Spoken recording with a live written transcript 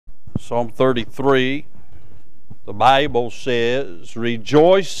Psalm 33, the Bible says,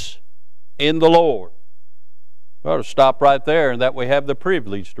 rejoice in the Lord. We ought to stop right there, and that we have the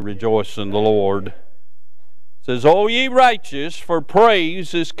privilege to rejoice in the Lord. It says, O ye righteous, for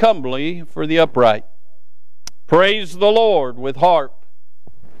praise is comely for the upright. Praise the Lord with harp.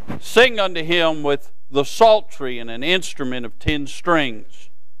 Sing unto him with the psaltery and an instrument of 10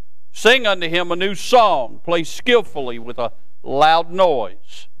 strings. Sing unto him a new song. Play skillfully with a loud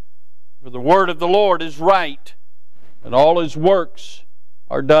noise. For the word of the Lord is right, and all his works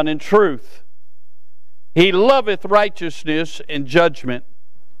are done in truth. He loveth righteousness and judgment.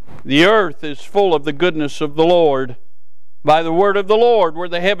 The earth is full of the goodness of the Lord. By the word of the Lord were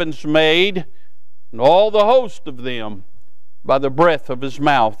the heavens made, and all the host of them by the breath of his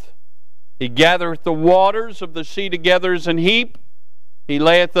mouth. He gathereth the waters of the sea together as an heap. He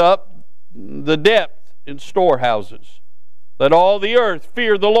layeth up the depth in storehouses. Let all the earth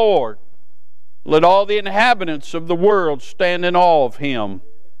fear the Lord. Let all the inhabitants of the world stand in awe of him.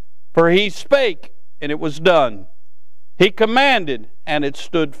 For he spake, and it was done. He commanded, and it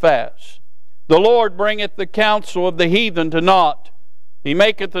stood fast. The Lord bringeth the counsel of the heathen to naught. He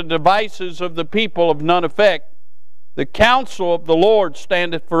maketh the devices of the people of none effect. The counsel of the Lord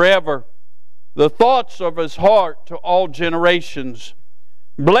standeth forever, the thoughts of his heart to all generations.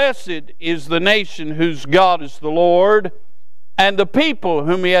 Blessed is the nation whose God is the Lord, and the people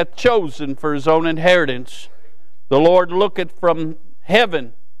whom he hath chosen for his own inheritance. The Lord looketh from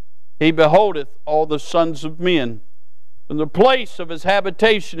heaven, he beholdeth all the sons of men. From the place of his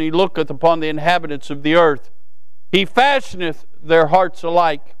habitation he looketh upon the inhabitants of the earth. He fashioneth their hearts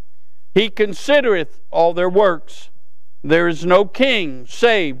alike. He considereth all their works. There is no king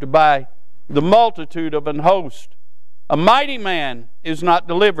saved by the multitude of an host. A mighty man is not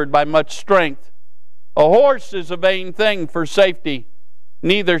delivered by much strength. A horse is a vain thing for safety,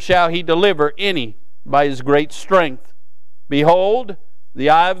 neither shall he deliver any by his great strength. Behold, the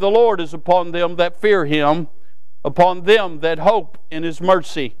eye of the Lord is upon them that fear him, upon them that hope in his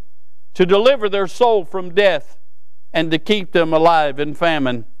mercy, to deliver their soul from death, and to keep them alive in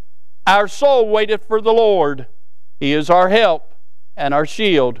famine. Our soul waiteth for the Lord. He is our help and our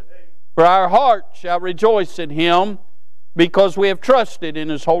shield. For our heart shall rejoice in him, because we have trusted in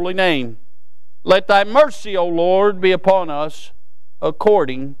his holy name. Let thy mercy, O Lord, be upon us,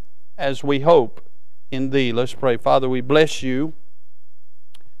 according as we hope in thee. Let's pray. Father, we bless you.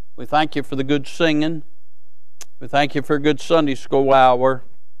 We thank you for the good singing. We thank you for a good Sunday school hour.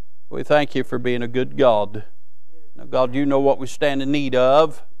 We thank you for being a good God. Now, God, you know what we stand in need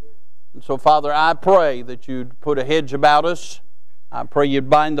of. And so, Father, I pray that you'd put a hedge about us. I pray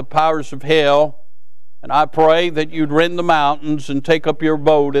you'd bind the powers of hell. And I pray that you'd rend the mountains and take up your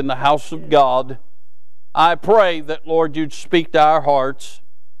abode in the house of God. I pray that, Lord, you'd speak to our hearts.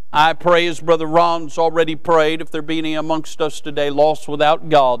 I pray, as Brother Ron's already prayed, if there be any amongst us today lost without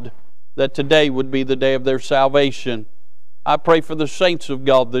God, that today would be the day of their salvation. I pray for the saints of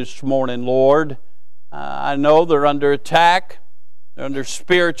God this morning, Lord. I know they're under attack. They're under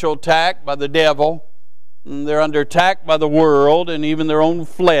spiritual attack by the devil. And they're under attack by the world and even their own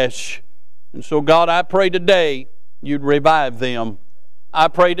flesh. And so, God, I pray today you'd revive them. I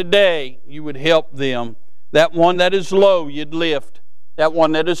pray today you would help them. That one that is low, you'd lift. That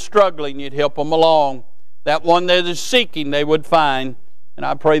one that is struggling, you'd help them along. That one that is seeking, they would find. And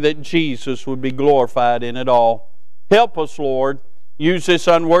I pray that Jesus would be glorified in it all. Help us, Lord. Use this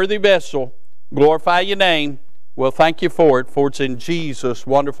unworthy vessel. Glorify your name. Well, thank you for it's in Jesus'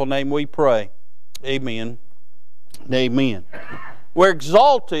 wonderful name we pray. Amen and amen. We're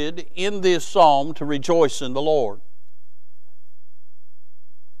exalted in this psalm to rejoice in the Lord.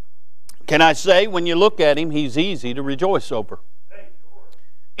 Can I say, when you look at him, he's easy to rejoice over.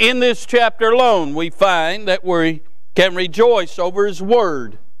 In this chapter alone, we find that we can rejoice over his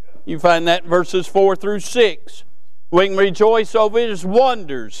word. You find that in verses 4 through 6. We can rejoice over his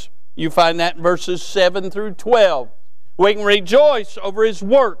wonders. You find that in verses 7 through 12. We can rejoice over his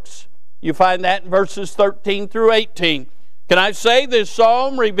works. You find that in verses 13 through 18. Can I say this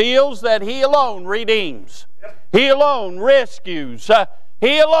psalm reveals that he alone redeems. He alone rescues.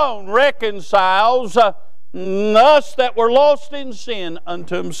 He alone reconciles us that were lost in sin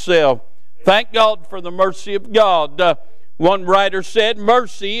unto himself. Thank God for the mercy of God. One writer said,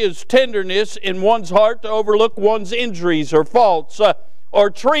 mercy is tenderness in one's heart to overlook one's injuries or faults, or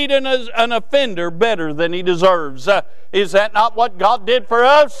treat an offender better than he deserves. Is that not what God did for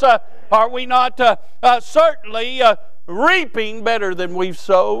us? Are we not certainly reaping better than we've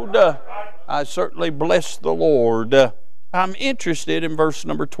sowed? I certainly bless the Lord. I'm interested in verse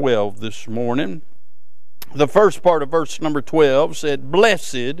number 12 this morning. The first part of verse number 12 said,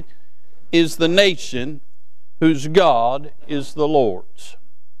 blessed is the nation whose God is the Lord's.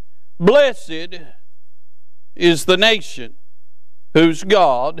 Blessed is the nation whose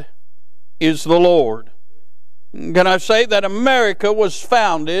God is the Lord. Can I say that America was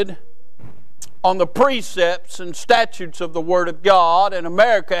founded on the precepts and statutes of the Word of God, and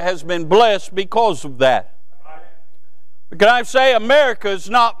America has been blessed because of that. Can I say America is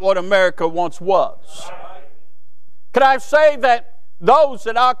not what America once was? Can I say that those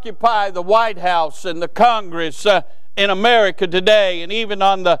that occupy the White House and the Congress in America today, and even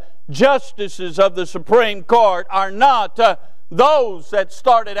on the justices of the Supreme Court, are not those that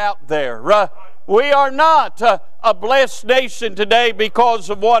started out there? We are not a blessed nation today because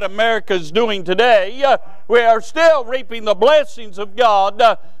of what America is doing today. We are still reaping the blessings of God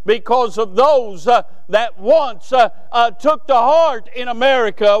because of those that once took to heart in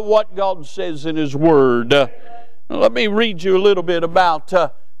America what God says in His Word. Let me read you a little bit about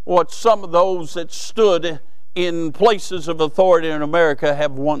what some of those that stood in places of authority in America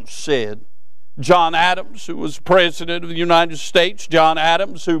have once said. John Adams, who was President of the United States, John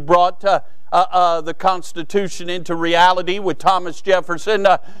Adams, who brought the Constitution into reality with Thomas Jefferson,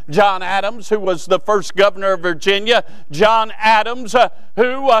 John Adams, who was the first governor of Virginia, John Adams,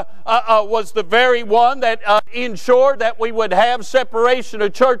 who was the very one that ensured that we would have separation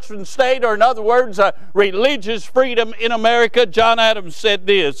of church and state, or in other words, religious freedom in America. John Adams said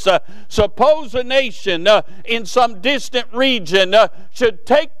this: suppose a nation in some distant region should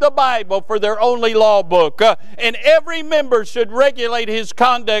take the Bible for their only law book, and every member should regulate his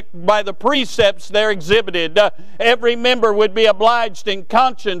conduct by the precepts there exhibited. Every member would be obliged in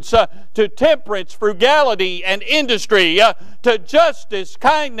conscience to temperance, frugality, and industry, to justice,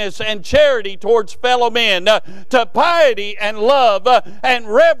 kindness, and charity towards fellow men, to piety and love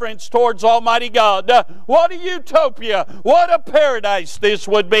and reverence towards Almighty God. What a utopia! What a paradise this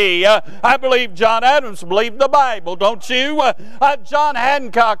would be! I believe John Adams believed the Bible, don't you? John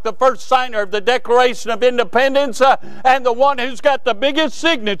Hancock, the first signer of the Declaration of Independence, and the one who's got the biggest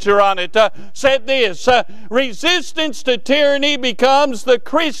signature on it, said this: resistance to tyranny becomes the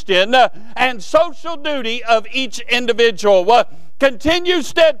Christian and social duty of each individual. Continue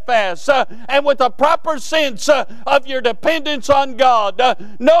steadfast and with a proper sense of your dependence on God.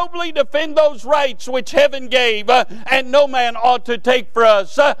 Nobly defend those rights which heaven gave and no man ought to take for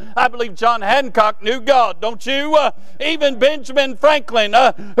us. I believe John Hancock knew God, don't you? Even Benjamin Franklin,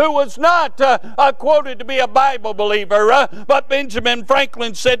 who was not quoted to be a Bible believer, but Benjamin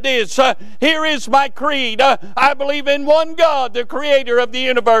Franklin said this: here is my creed. I believe in one God, the creator of the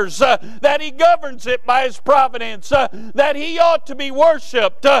universe, that He governs it by His providence, that He ought to be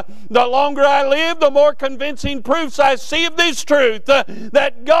worshipped. The longer I live, the more convincing proofs I see of this truth,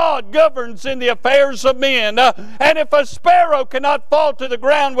 that God governs in the affairs of men. And if a sparrow cannot fall to the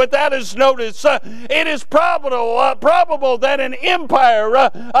ground without His notice, it is probable that an empire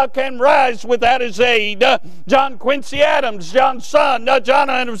can rise without His aid. John Quincy Adams, John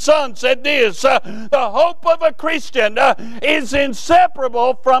Adams' son, said this: the hope of a Christian is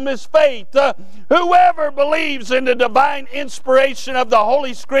inseparable from his faith. Whoever believes in the divine inspiration of the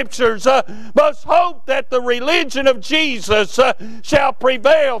Holy Scriptures must hope that the religion of Jesus shall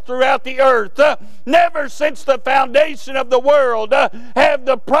prevail throughout the earth. Never since the foundation of the world have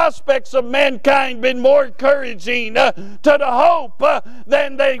the prospects of mankind been more encouraging to the hope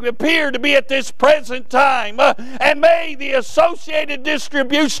than they appear to be at this present time. And may the associated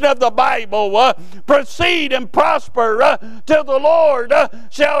distribution of the Bible proceed and prosper till the Lord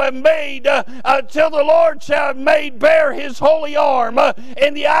shall have made bare His holy arm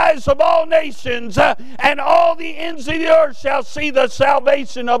in the eyes of all nations, and all the ends of the earth shall see the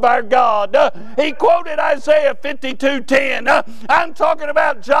salvation of our God. He quoted Isaiah 52:10. I'm talking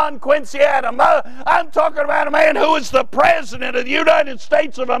about John Quincy Adams. I'm talking about a man who was the President of the United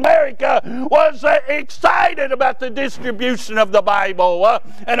States of America, was excited about the distribution of the Bible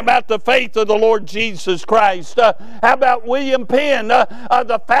and about the faith of the Lord Jesus Christ. How about William Penn,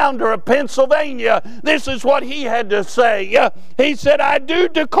 the founder of Pennsylvania? This is what he had to say. He said, I do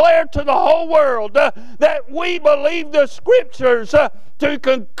declare to the whole world that we believe the Scriptures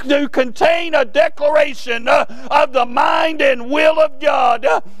to contain a declaration of the mind and will of God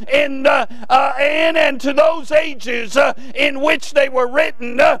in and to those ages in which they were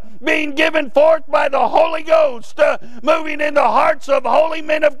written, being given forth by the Holy Ghost, moving in the hearts of holy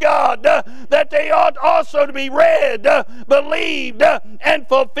men of God, that they ought also to be read, believed, and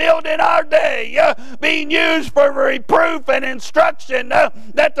fulfilled in our day, being used for reproof and instruction,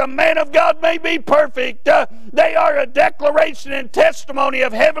 that the man of God may be perfect. They are a declaration and testimony testimony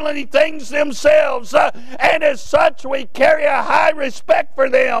of heavenly things themselves, and as such we carry a high respect for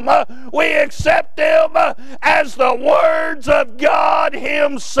them. We accept them as the words of God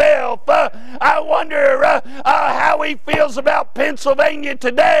Himself. I wonder how He feels about Pennsylvania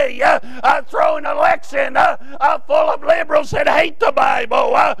today, throwing an election full of liberals that hate the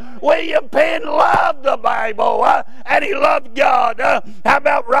Bible. William Penn loved the Bible, and he loved God. How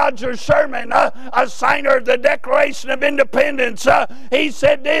about Roger Sherman, a signer of the Declaration of Independence? He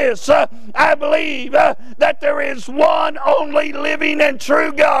said this, I believe that there is one only living and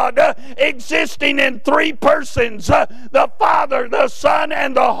true God, existing in three persons, the Father, the Son,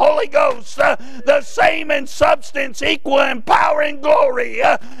 and the Holy Ghost, the same in substance, equal in power and glory,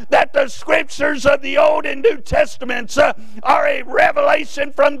 that the Scriptures of the Old and New Testaments are a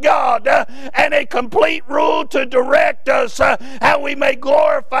revelation from God and a complete rule to direct us how we may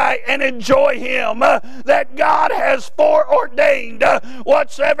glorify and enjoy Him, that God has foreordained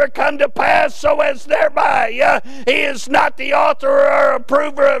whatsoever come to pass, so as thereby He is not the author or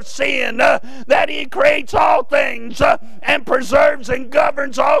approver of sin, that He creates all things and preserves and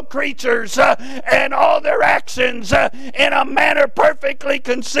governs all creatures and all their actions in a manner perfectly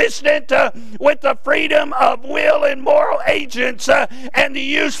consistent with the freedom of will and moral agents and the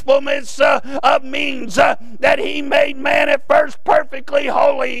usefulness of means, that He made man at first perfectly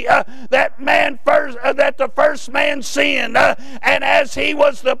holy, that the first man sinned, and as he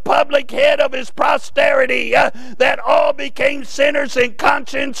was the public head of his posterity, that all became sinners in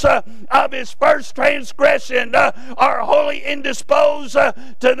conscience of his first transgression, are wholly indisposed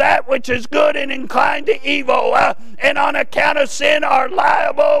to that which is good and inclined to evil, and on account of sin are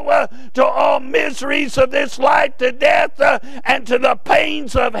liable to all miseries of this life, to death, and to the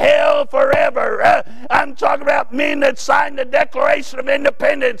pains of hell forever. I'm talking about men that signed the Declaration of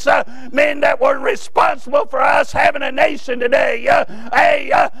Independence, men that were responsible for us having a nation today,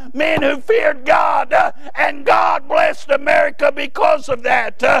 men who feared God, and God blessed America because of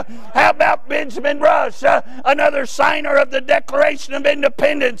that. How about Benjamin Rush, another signer of the Declaration of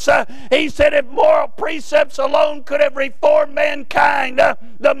Independence? He said, if moral precepts alone could have reformed mankind,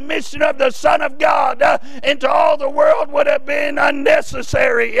 the mission of the Son of God into all the world would have been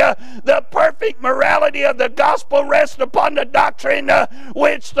unnecessary. The perfect morality of the gospel rests upon the doctrine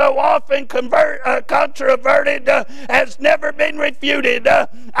which, so often controverted, has never been refuted.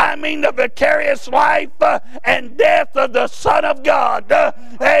 I mean the vicarious life and death of the Son of God.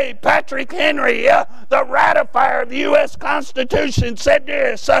 Hey, Patrick Henry, the ratifier of the U.S. Constitution, said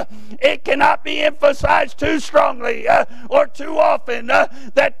this, it cannot be emphasized too strongly or too often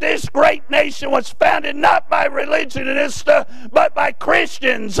that this great nation was founded not by religionists but by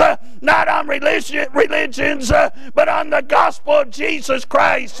Christians, not on religions but on the gospel of Jesus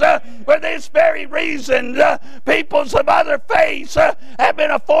Christ. For this very reason, peoples of other faiths have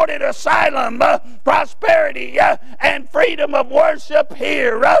been afforded asylum, prosperity, and freedom of worship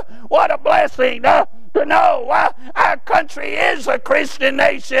here. What a blessing to know our country is a Christian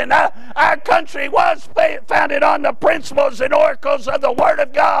nation. Our country was founded on the principles and oracles of the Word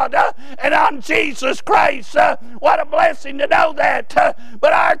of God and on Jesus Christ. What a blessing to know that.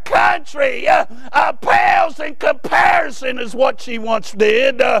 But our country pales in comparison as what she once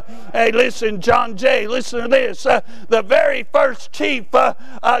did. Hey, listen, John Jay, listen to this. The very first Chief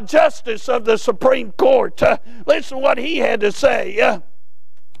Justice of the Supreme Court, listen to what he had to say.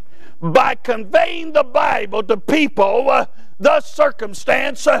 By conveying the Bible to people, thus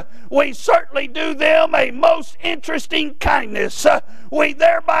circumstance, we certainly do them a most interesting kindness. We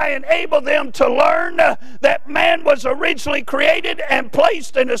thereby enable them to learn that man was originally created and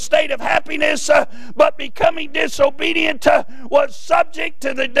placed in a state of happiness, but becoming disobedient was subject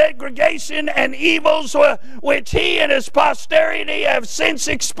to the degradation and evils which he and his posterity have since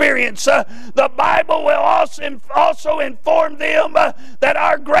experienced. The Bible will also inform them that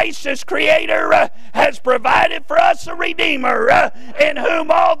our gracious Creator has provided for us a Redeemer, in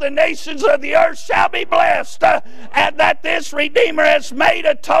whom all the nations of the earth shall be blessed, and that this Redeemer has made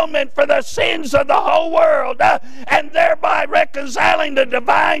atonement for the sins of the whole world, and thereby reconciling the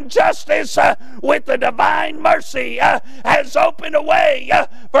divine justice with the divine mercy, has opened a way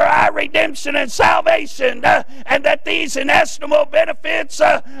for our redemption and salvation, and that these inestimable benefits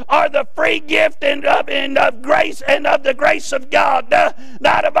are the free gift and of grace and of the grace of God,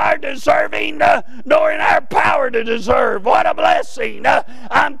 not of our deserving, nor in our power to deserve. Wow. What a blessing.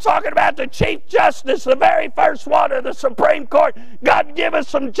 I'm talking about the Chief Justice, the very first one of the Supreme Court. God give us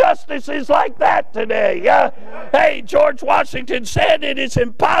some justices like that today. Hey, George Washington said it is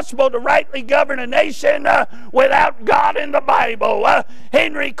impossible to rightly govern a nation without God in the Bible.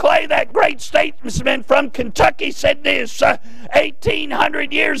 Henry Clay, that great statesman from Kentucky, said this,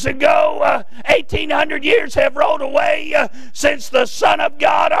 1,800 years ago, 1,800 years have rolled away since the Son of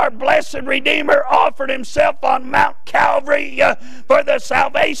God, our blessed Redeemer, offered himself on Mount Calvary for the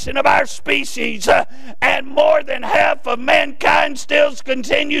salvation of our species, and more than half of mankind still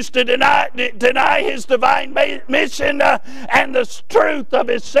continues to deny his divine mission and the truth of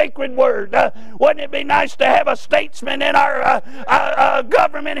his sacred word. Wouldn't it be nice to have a statesman in our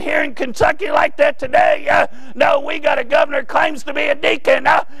government here in Kentucky like that today? No, we got a governor claims to be a deacon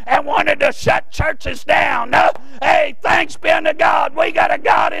and wanted to shut churches down. Hey, thanks be unto God. We got a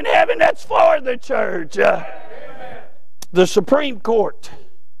God in heaven that's for the church. The Supreme Court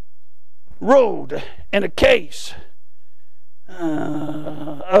ruled in a case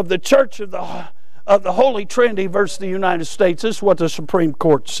of the Church of the Holy Trinity versus the United States. This is what the Supreme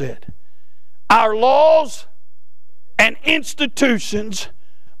Court said. Our laws and institutions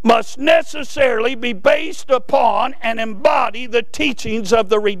must necessarily be based upon and embody the teachings of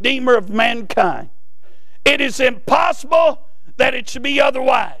the Redeemer of mankind. It is impossible that it should be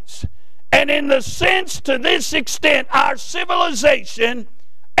otherwise. And in the sense, to this extent, our civilization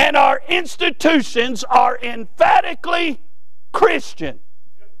and our institutions are emphatically Christian.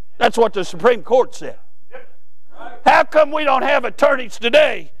 That's what the Supreme Court said. How come we don't have attorneys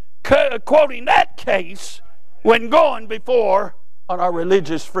today quoting that case when going before on our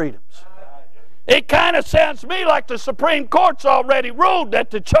religious freedoms? It kind of sounds to me like the Supreme Court's already ruled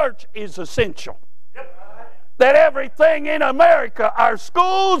that the church is essential. That everything in America, our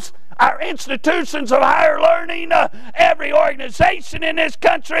schools, our institutions of higher learning, every organization in this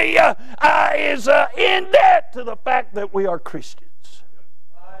country is in debt to the fact that we are Christians.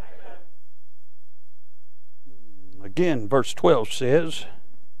 Again, verse 12 says,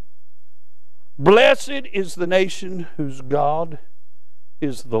 "Blessed is the nation whose God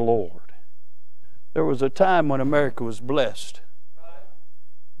is the Lord." There was a time when America was blessed,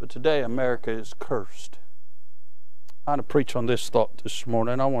 but today America is cursed. I want to preach on this thought this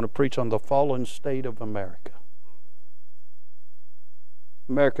morning. I want to preach on the fallen state of America.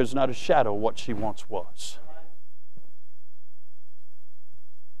 America is not a shadow of what she once was.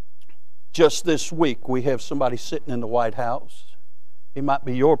 Just this week, we have somebody sitting in the White House. He might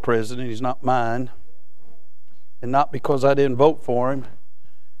be your president. He's not mine. And not because I didn't vote for him.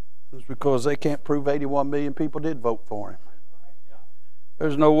 It's because they can't prove 81 million people did vote for him.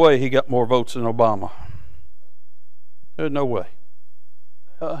 There's no way he got more votes than Obama. There's no way.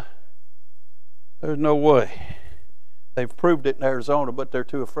 There's no way. They've proved it in Arizona, but they're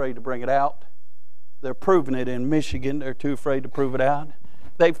too afraid to bring it out. They're proving it in Michigan. They're too afraid to prove it out.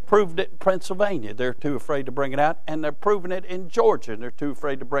 They've proved it in Pennsylvania. They're too afraid to bring it out. And they're proving it in Georgia. And they're too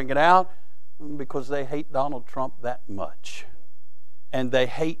afraid to bring it out because they hate Donald Trump that much. And they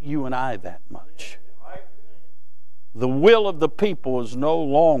hate you and I that much. The will of the people is no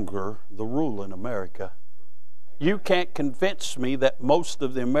longer the rule in America. You can't convince me that most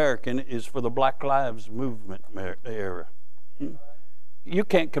of the American is for the Black Lives Movement era. You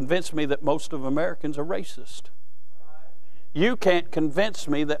can't convince me that most of Americans are racist. You can't convince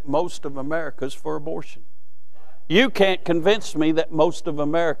me that most of America is for abortion. You can't convince me that most of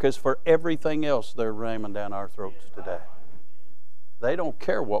America is for everything else they're ramming down our throats today. They don't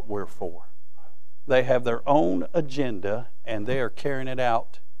care what we're for. They have their own agenda, and they are carrying it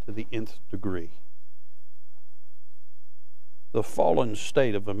out to the nth degree. The fallen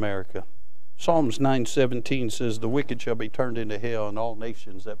state of America. Psalms 9:17 says, "The wicked shall be turned into hell, and all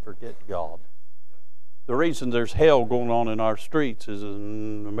nations that forget God." The reason there's hell going on in our streets is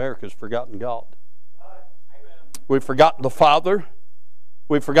America's forgotten God. We've forgotten the Father.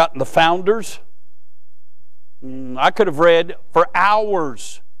 We've forgotten the founders. I could have read for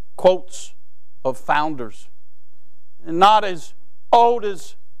hours quotes of founders, and not as old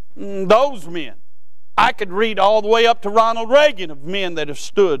as those men. I could read all the way up to Ronald Reagan of men that have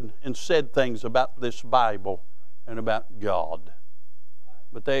stood and said things about this Bible and about God.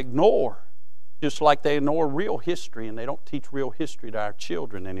 But they ignore, just like they ignore real history, and they don't teach real history to our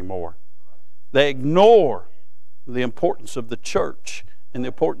children anymore. They ignore the importance of the church and the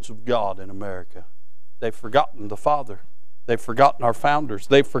importance of God in America. They've forgotten the Father. They've forgotten our founders.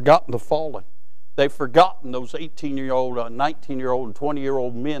 They've forgotten the fallen. They've forgotten those 18-year-old, 19-year-old, and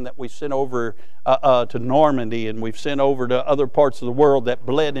 20-year-old men that we sent over to Normandy, and we've sent over to other parts of the world that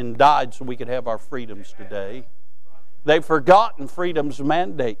bled and died so we could have our freedoms today. They've forgotten freedom's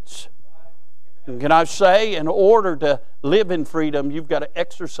mandates. And can I say, in order to live in freedom, you've got to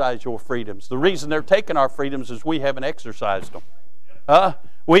exercise your freedoms. The reason they're taking our freedoms is we haven't exercised them.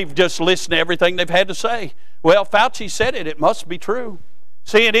 We've just listened to everything they've had to say. Well, Fauci said it must be true.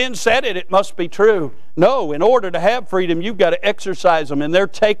 CNN said it must be true. No, in order to have freedom, you've got to exercise them. And they're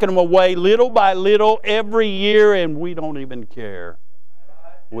taking them away little by little every year, and we don't even care.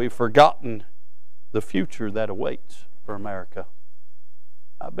 We've forgotten the future that awaits for America.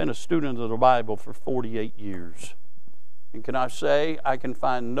 I've been a student of the Bible for 48 years. And can I say, I can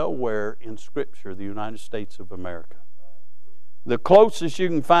find nowhere in Scripture the United States of America. The closest you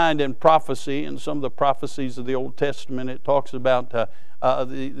can find in prophecy, in some of the prophecies of the Old Testament, it talks about the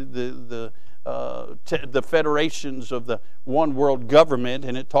federations of the one world government,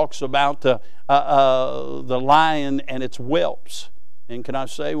 and it talks about the lion and its whelps. And can I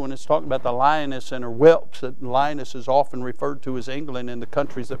say, when it's talking about the lioness and her whelps, that lioness is often referred to as England and the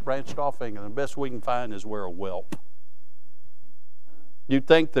countries that branched off England. The best we can find is where a whelp. You'd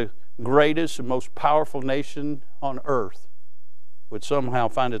think the greatest and most powerful nation on earth would somehow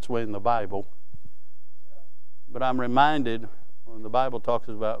find its way in the Bible. But I'm reminded, when the Bible talks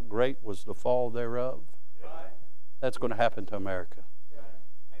about great was the fall thereof, that's going to happen to America.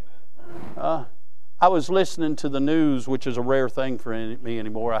 I was listening to the news, which is a rare thing for me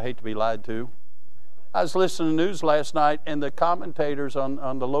anymore. I hate to be lied to. I was listening to the news last night, and the commentators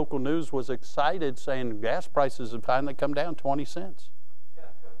on the local news was excited, saying gas prices have finally come down 20 cents.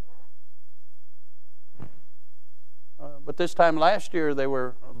 But this time last year, they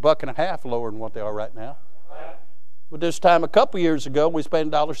were $1.50 lower than what they are right now. But this time a couple years ago, we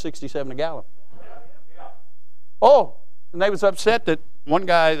spent $1.67 a gallon. Oh, and they was upset that one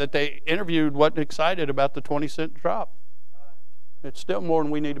guy that they interviewed wasn't excited about the 20-cent drop. It's still more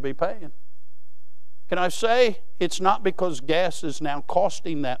than we need to be paying. Can I say, it's not because gas is now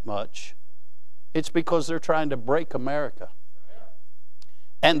costing that much. It's because they're trying to break America.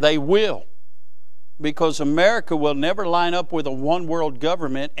 And they will. Because America will never line up with a one-world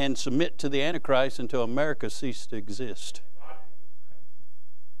government and submit to the Antichrist until America ceases to exist.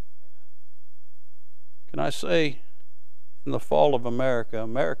 Can I say, in the fall of America,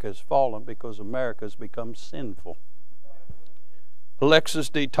 America has fallen because America has become sinful. Alexis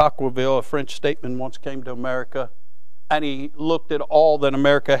de Tocqueville, a French statesman, once came to America, and he looked at all that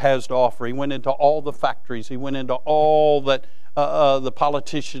America has to offer. He went into all the factories. He went into all that the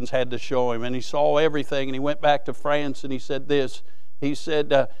politicians had to show him, and he saw everything. And he went back to France, and he said this. He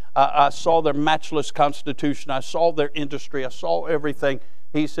said, I saw their matchless constitution. I saw their industry. I saw everything.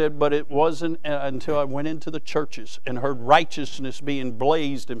 He said, but it wasn't until I went into the churches and heard righteousness being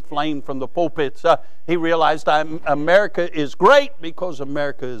blazed and flamed from the pulpits, he realized America is great because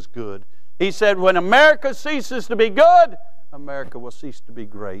America is good. He said, when America ceases to be good, America will cease to be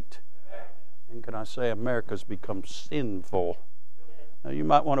great. And can I say, America's become sinful. Now, you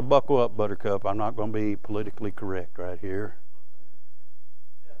might want to buckle up, Buttercup. I'm not going to be politically correct right here.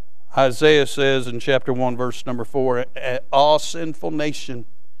 Isaiah says in chapter 1, verse number 4, "All sinful nation,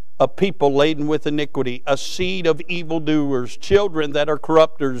 a people laden with iniquity, a seed of evildoers, children that are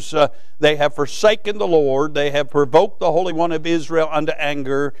corrupters. They have forsaken the Lord. They have provoked the Holy One of Israel unto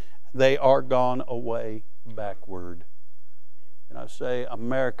anger. They are gone away backward." And I say,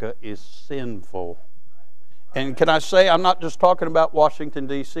 America is sinful. And can I say, I'm not just talking about Washington,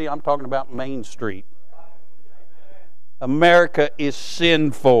 D.C., I'm talking about Main Street. America is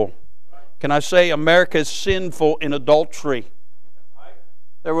sinful. Can I say America is sinful in adultery?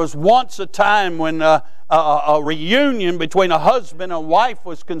 There was once a time when a reunion between a husband and wife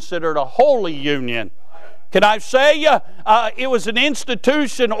was considered a holy union. Can I say it was an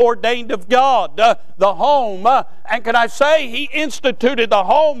institution ordained of God, the home. And can I say He instituted the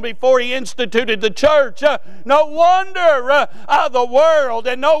home before He instituted the church. No wonder the world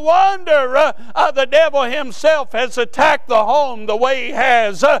and no wonder the devil himself has attacked the home the way he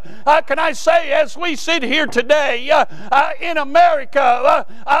has. Can I say, as we sit here today in America,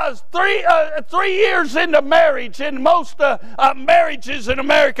 3 years into marriage, in most marriages in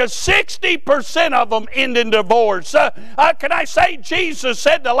America, 60% of them end in divorce. Can I say Jesus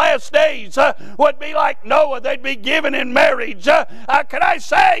said the last days would be like Noah, they'd be given in marriage. Can I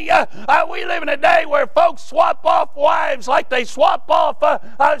say we live in a day where folks swap off wives like they swap off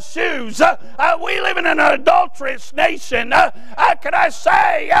shoes. We live in an adulterous nation. Can I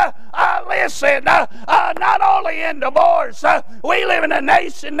say listen, not only in divorce, we live in a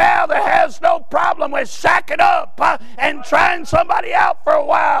nation now that has no problem with shacking up and trying somebody out for a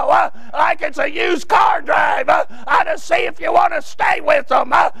while, like it's a used car drive, to see if you want to stay with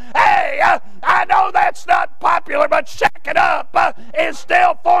them. Hey, I know that's not popular, but shacking up is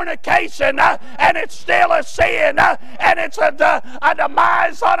still fornication, and it's still a sin, and it's a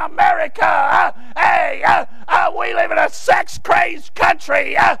demise on America. Hey, we live in a sex-crazed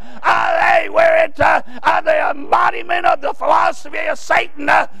country. Hey, we're at the embodiment of the philosophy of Satan.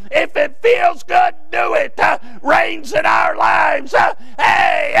 If it feels good, do it. Reigns in our lives.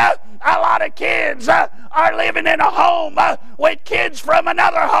 Hey, a lot of kids are living in a home with kids from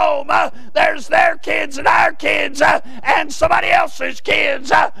another home. There's their kids and our kids and somebody else's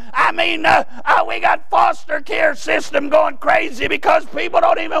kids. I mean, we got foster care system going crazy because people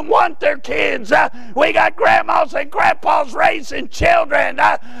don't even want their kids. We got grandmas and grandpas raising children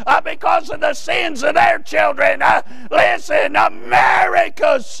because of the sins of their children. Listen,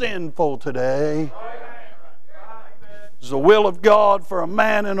 America's sinful today. It's the will of God for a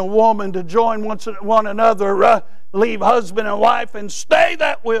man and a woman to join one another, leave husband and wife, and stay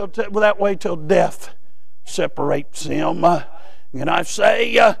that way till death separates them. And I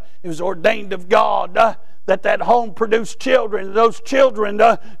say it was ordained of God that home produced children, those children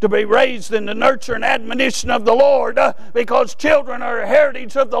to be raised in the nurture and admonition of the Lord, because children are a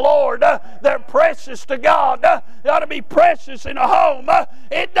heritage of the Lord. They're precious to God. They ought to be precious in a home.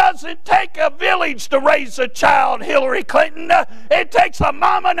 It doesn't take a village to raise a child, Hillary Clinton. It takes a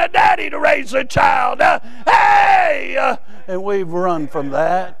mama and a daddy to raise a child. Hey! And we've run from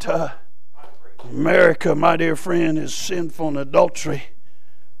that. America, my dear friend, is sinful in adultery.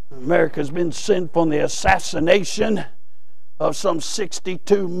 America's been sinful in the assassination of some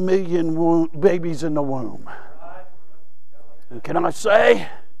 62 million babies in the womb. And can I say,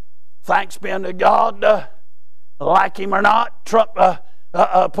 thanks be unto God, like him or not, Trump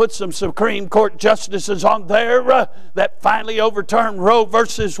put some Supreme Court justices on there that finally overturned Roe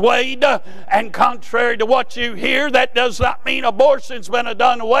versus Wade. And contrary to what you hear, that does not mean abortion's been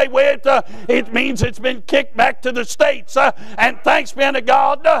done away with. It means it's been kicked back to the states. And thanks be unto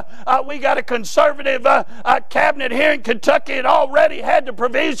God, we got a conservative cabinet here in Kentucky that already had the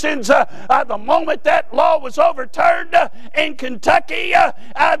provisions. The moment that law was overturned in Kentucky,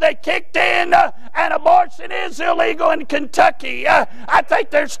 they kicked in, and abortion is illegal in Kentucky. I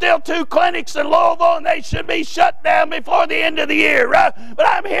think there's still 2 clinics in Louisville, and they should be shut down before the end of the year. But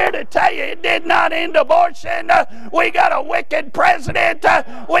I'm here to tell you, it did not end abortion. We got a wicked president.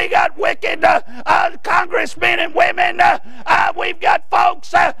 We got wicked congressmen and women. We've got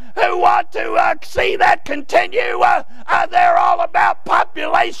folks who want to see that continue. They're all about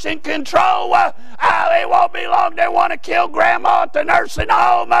population control. It won't be long. They want to kill grandma at the nursing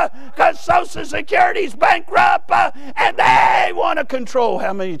home because Social Security's bankrupt, and they want to control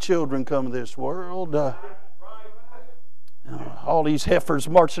how many children come to this world. All these heifers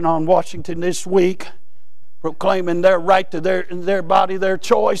marching on Washington this week, proclaiming their right to their body, their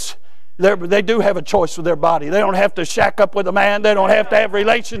choice. They do have a choice with their body. They don't have to shack up with a man. They don't have to have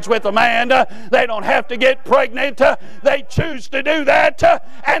relations with a man. They don't have to get pregnant. They choose to do that.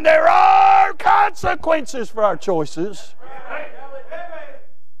 And there are consequences for our choices.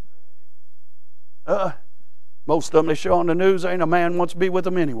 Most of them they show on the news, ain't a man wants to be with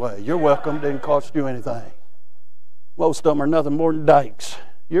them anyway. You're welcome. Didn't cost you anything. Most of them are nothing more than dykes.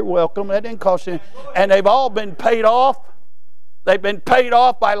 You're welcome. That didn't cost you anything. And they've all been paid off. They've been paid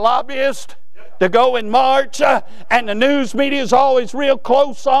off by lobbyists to go and march. And the news media is always real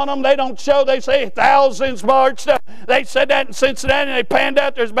close on them. They don't show. They say thousands marched. They said that in Cincinnati, and they panned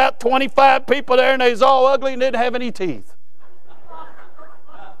out. There's about 25 people there, and they was all ugly and didn't have any teeth.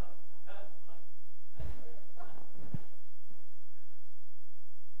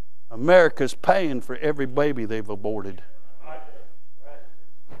 America's paying for every baby they've aborted.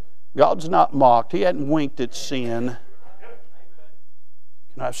 God's not mocked. He hadn't winked at sin.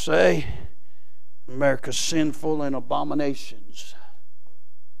 Can I say, America's sinful in abominations.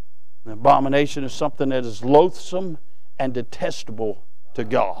 An abomination is something that is loathsome and detestable to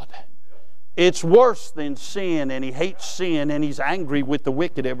God. It's worse than sin, and He hates sin, and He's angry with the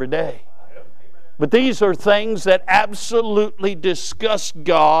wicked every day. But these are things that absolutely disgust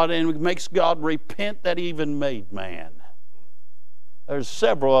God and makes God repent that He even made man. There's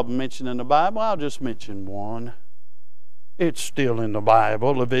several of them mentioned in the Bible. I'll just mention one. It's still in the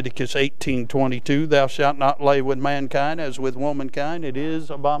Bible. Leviticus 18:22, thou shalt not lay with mankind as with womankind. It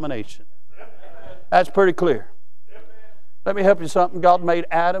is abomination. That's pretty clear. Let me help you something. God made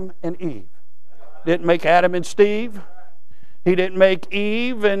Adam and Eve. Didn't make Adam and Steve. He didn't make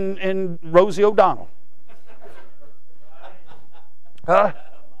Eve and Rosie O'Donnell. Huh?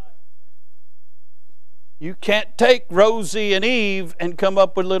 You can't take Rosie and Eve and come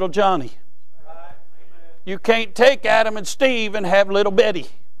up with little Johnny. You can't take Adam and Steve and have little Betty.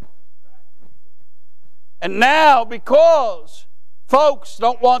 And now, because folks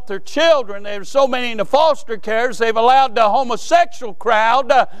don't want their children, there's so many in the foster cares, they've allowed the homosexual crowd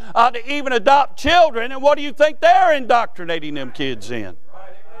to even adopt children. And what do you think they're indoctrinating them kids in?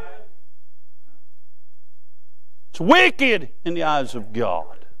 It's wicked in the eyes of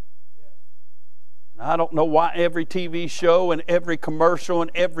God. I don't know why every TV show and every commercial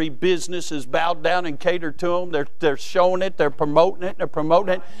and every business is bowed down and catered to them. They're showing it, they're promoting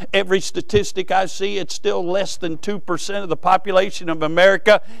it, Every statistic I see, it's still less than 2% of the population of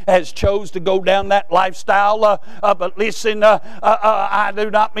America has chose to go down that lifestyle. But listen, I do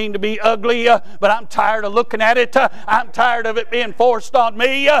not mean to be ugly, but I'm tired of looking at it. I'm tired of it being forced on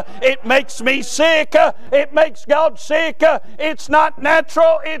me. It makes me sick. It makes God sick. It's not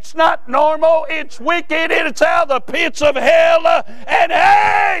natural. It's not normal. It's wicked, it's out of the pits of hell, and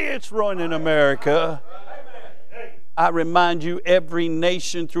hey, it's ruining America. I remind you, every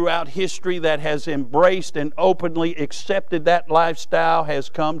nation throughout history that has embraced and openly accepted that lifestyle has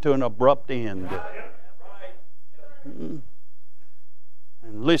come to an abrupt end. And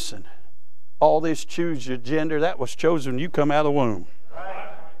listen, all this choose your gender, that was chosen when you come out of the womb.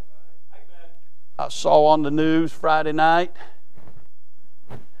 I saw on the news Friday night,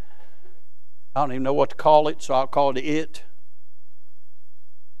 I don't even know what to call it, so I'll call it it.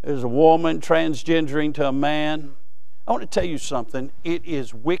 There's a woman transgendering to a man. I want to tell you something. It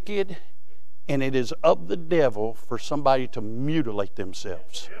is wicked and it is of the devil for somebody to mutilate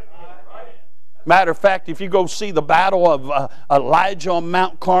themselves. Matter of fact, if you go see the battle of Elijah on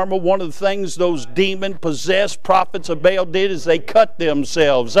Mount Carmel, one of the things those demon-possessed prophets of Baal did is they cut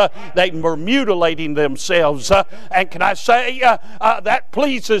themselves. They were mutilating themselves. And can I say, that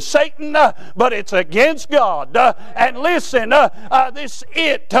pleases Satan, but it's against God. And listen, this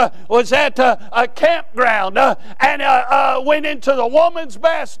it was at a campground and went into the woman's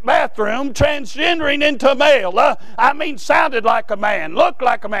bathroom, transgendering into a male. I mean, sounded like a man, looked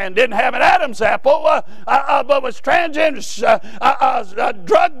like a man, didn't have an Adam's apple. But was transgender,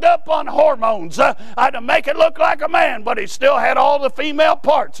 drugged up on hormones to make it look like a man, but he still had all the female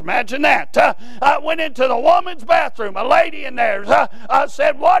parts. Imagine that. Went into the woman's bathroom. A lady in there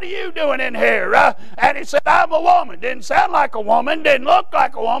said, "What are you doing in here?" And he said, "I'm a woman." Didn't sound like a woman, didn't look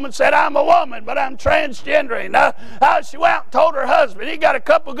like a woman. Said, "I'm a woman, but I'm transgendering." She went out and told her husband. He got a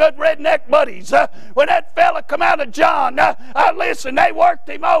couple good redneck buddies. When that fella come out of John, listen, they worked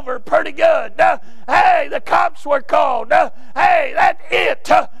him over pretty good. Hey, the cops were called. Hey, that it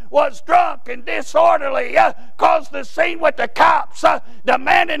was drunk and disorderly, caused the scene with the cops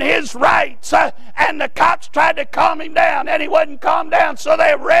demanding his rights, and the cops tried to calm him down, and he wouldn't calm down, so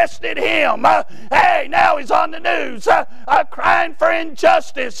they arrested him. Hey, now he's on the news crying for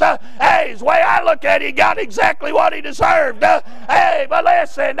injustice. Hey, the way I look at it, he got exactly what he deserved. Hey, but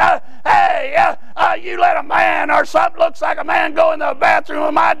listen, you let a man or something looks like a man go in the bathroom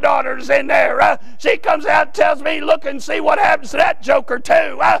when my daughter's in there. She comes out and tells me, "Look and see what happens to that joker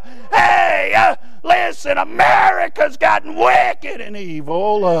too." Listen, America's gotten wicked and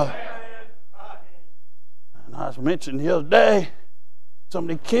evil. And I was mentioning the other day, some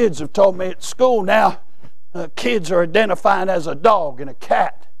of the kids have told me at school now, kids are identifying as a dog and a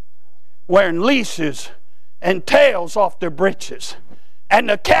cat, wearing leashes and tails off their breeches. And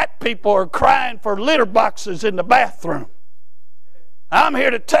the cat people are crying for litter boxes in the bathroom. I'm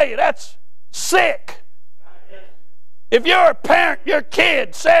here to tell you, that's sick. If you're a parent, your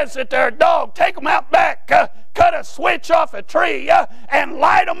kid says that they're a dog, take them out back, cut a switch off a tree, and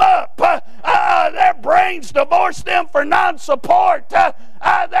light them up. Their brains divorce them for non-support.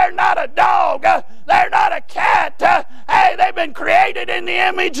 They're not a dog. They're not a cat. Hey, they've been created in the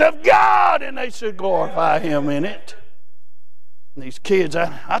image of God, and they should glorify Him in it. And these kids,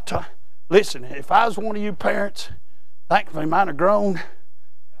 listen, if I was one of you parents, thankfully mine are grown.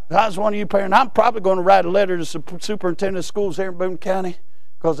 If I was one of you parents, I'm probably going to write a letter to the superintendent of schools here in Boone County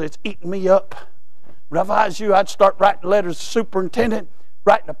because it's eating me up. But if I was you, I'd start writing letters to the superintendent,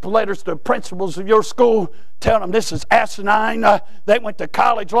 writing letters to the principals of your school, telling them this is asinine. They went to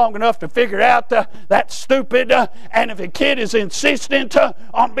college long enough to figure out that's stupid. And if a kid is insistent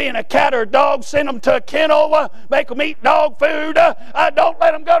on being a cat or a dog, send them to a kennel, make them eat dog food. Don't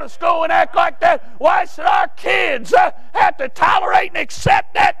let them go to school and act like that. Why should our kids have to tolerate and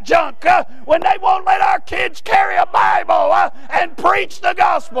accept that junk when they won't let our kids carry a Bible and preach the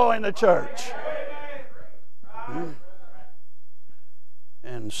gospel in the church?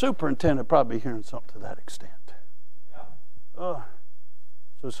 And the superintendent probably hearing something to that extent. So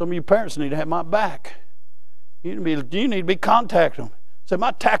some of you parents need to have my back. You need to be contacting them. Say,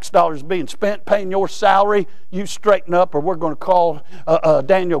 my tax dollars being spent paying your salary. You straighten up, or we're going to call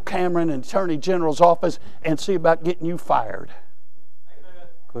Daniel Cameron in the Attorney General's office and see about getting you fired.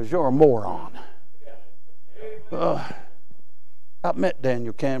 Because you're a moron. I've met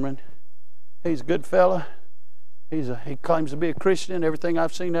Daniel Cameron. He's a good fella. He claims to be a Christian. Everything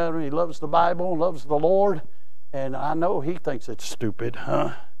I've seen out of him, he loves the Bible, loves the Lord. And I know he thinks it's stupid,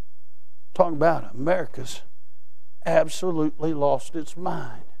 huh? Talking about America's absolutely lost its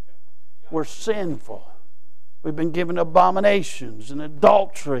mind. We're sinful. We've been given abominations and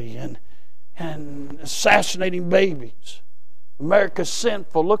adultery and assassinating babies. America's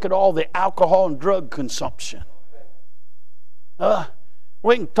sinful. Look at all the alcohol and drug consumption.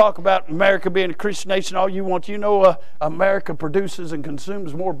 We can talk about America being a Christian nation all you want. You know America produces and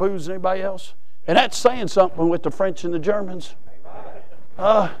consumes more booze than anybody else? And that's saying something with the French and the Germans.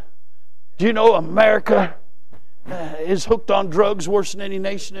 Do you know America is hooked on drugs worse than any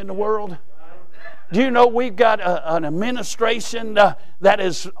nation in the world? Do you know we've got an administration that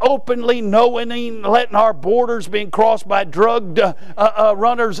is openly knowing, letting our borders being crossed by drug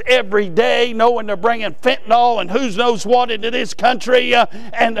runners every day, knowing they're bringing fentanyl and who knows what into this country,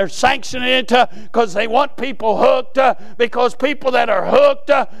 and they're sanctioning it because they want people hooked, because people that are hooked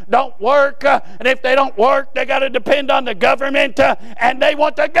don't work, and if they don't work, they got to depend on the government, and they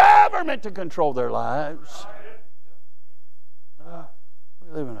want the government to control their lives.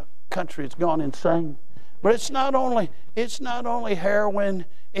 We live in a country that's gone insane. But it's not only heroin,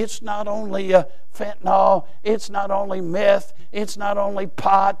 it's not only fentanyl, it's not only meth, it's not only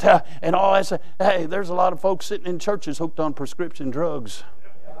pot and all that. Hey, there's a lot of folks sitting in churches hooked on prescription drugs.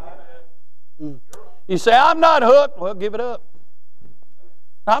 You say, I'm not hooked. Well, give it up.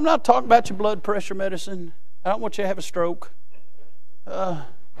 I'm not talking about your blood pressure medicine. I don't want you to have a stroke. I'm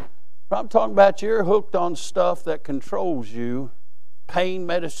talking about you're hooked on stuff that controls you. Pain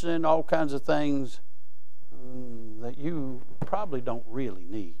medicine, all kinds of things that you probably don't really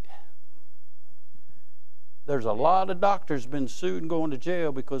need. There's a lot of doctors been sued and going to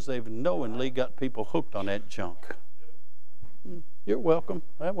jail because they've knowingly got people hooked on that junk. You're welcome.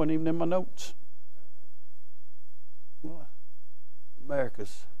 That wasn't even in my notes. Well,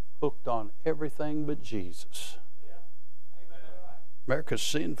 America's hooked on everything but Jesus. America's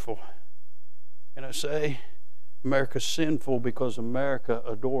sinful. Can I say? America's sinful because America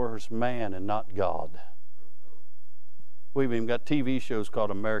adores man and not God. We've even got TV shows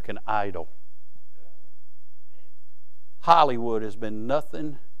called American Idol. Hollywood has been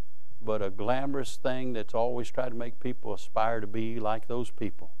nothing but a glamorous thing that's always tried to make people aspire to be like those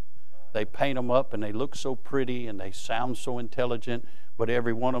people. They paint them up and they look so pretty and they sound so intelligent, but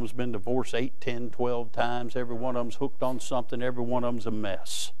every one of them's been divorced 8, 10, 12 times. Every one of them's hooked on something. Every one of them's a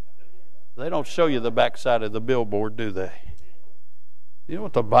mess. They don't show you the backside of the billboard, do they? You know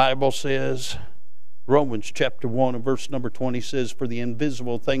what the Bible says? Romans chapter 1 and verse number 20 says, for the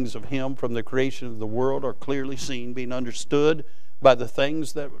invisible things of Him from the creation of the world are clearly seen, being understood by the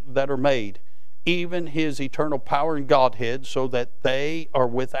things that are made, even His eternal power and Godhead, so that they are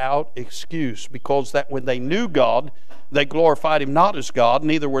without excuse. Because that when they knew God, they glorified Him not as God,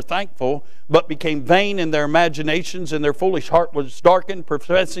 neither were thankful, but became vain in their imaginations, and their foolish heart was darkened.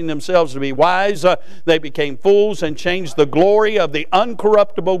 Professing themselves to be wise, they became fools, and changed the glory of the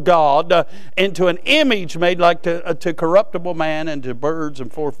uncorruptible God into an image made like to corruptible man, and to birds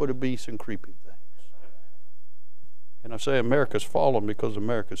and four-footed beasts and creeping things. Can I say America's fallen because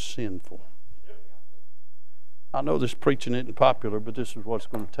America's sinful? I know this preaching isn't popular, but this is what it's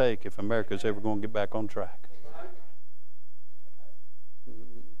going to take if America's ever going to get back on track.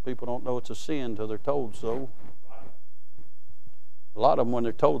 People don't know it's a sin until they're told so. A lot of them, when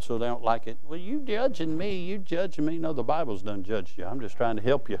they're told so, they don't like it. Well, you judging me, you judging me. No, the Bible's done judged you. I'm just trying to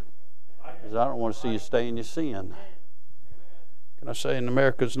help you, because I don't want to see you stay in your sin. Can I say, in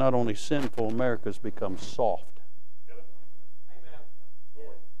America, it's not only sinful, America's become soft.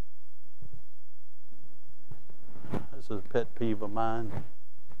 This is a pet peeve of mine.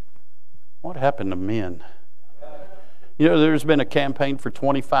 What happened to men? You know, there's been a campaign for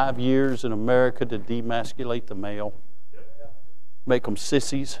 25 years in America to demasculate the male. Make them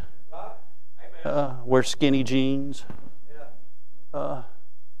sissies. Wear skinny jeans.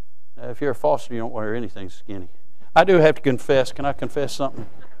 If you're a foster, you don't wear anything skinny. I do have to confess. Can I confess something?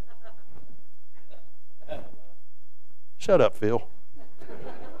 Shut up, Phil.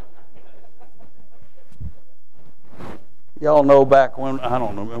 Y'all know back when, I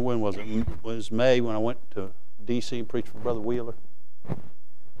don't know, when was it? It was May when I went to D.C. and preached for Brother Wheeler.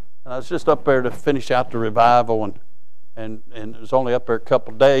 And I was just up there to finish out the revival, and it was only up there a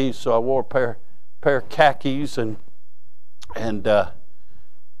couple of days, so I wore a pair of khakis and a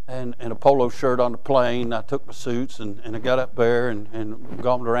polo shirt on the plane. I took my suits and I got up there and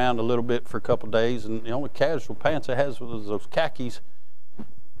gone around a little bit for a couple of days, and the only casual pants I had was those khakis.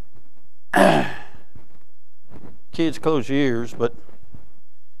 Kids, close your ears, but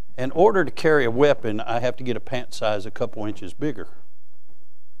in order to carry a weapon, I have to get a pant size a couple inches bigger,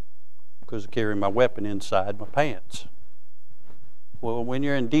 because I carry my weapon inside my pants. Well, when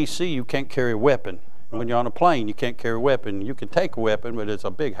you're in D.C., you can't carry a weapon. When you're on a plane, you can't carry a weapon. You can take a weapon, but it's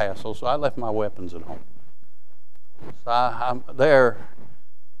a big hassle, so I left my weapons at home. So I'm there,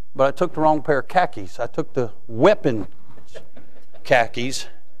 but I took the wrong pair of khakis. I took the weapon khakis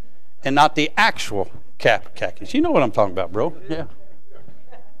and not the actual khakis. You know what I'm talking about, bro. Yeah.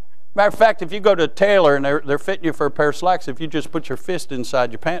 Matter of fact, if you go to a tailor and they're fitting you for a pair of slacks, if you just put your fist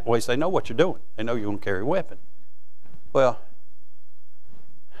inside your pant waist, they know what you're doing. They know you're going to carry a weapon. Well,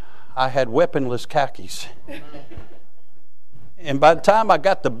 I had weaponless khakis. And by the time I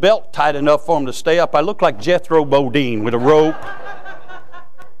got the belt tight enough for them to stay up, I looked like Jethro Bodine with a rope.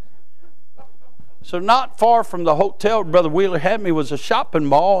 So not far from the hotel Brother Wheeler had me was a shopping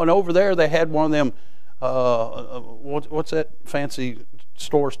mall, and over there they had one of them, what's that fancy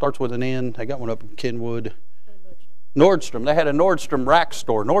store, starts with an N? They got one up in Kenwood. Nordstrom. They had a Nordstrom Rack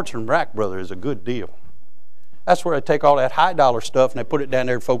store. Nordstrom Rack, brother, is a good deal. That's where they take all that high dollar stuff and they put it down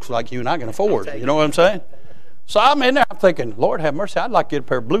there for folks like you and I can afford. You know what I'm saying? So I'm in there, I'm thinking, Lord have mercy, I'd like to get a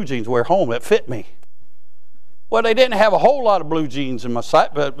pair of blue jeans to wear home that fit me. Well, they didn't have a whole lot of blue jeans in my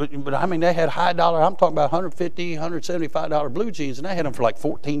sight, but I mean, they had high dollar. I'm talking about $150, $175 blue jeans, and they had them for like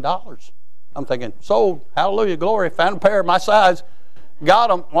 $14. I'm thinking, sold, hallelujah, glory, found a pair of my size. Got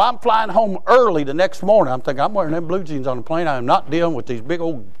them. Well, I'm flying home early the next morning. I'm thinking, I'm wearing them blue jeans on the plane. I am not dealing with these big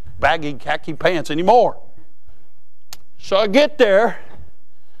old baggy khaki pants anymore. So I get there.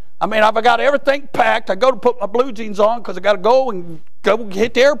 I mean, I've got everything packed. I go to put my blue jeans on because I got to go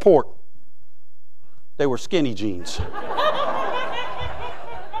hit the airport. They were skinny jeans.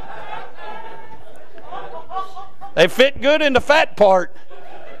 They fit good in the fat part,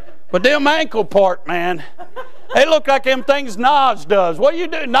 but them ankle part, man. They look like them things Nas does. What do you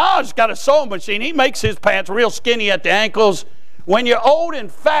do? Nas got a sewing machine. He makes his pants real skinny at the ankles. When you're old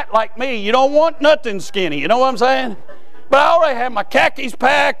and fat like me, you don't want nothing skinny. You know what I'm saying? But I already have my khakis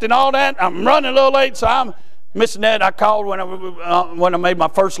packed and all that. I'm running a little late, so I'm missing that. I called when I made my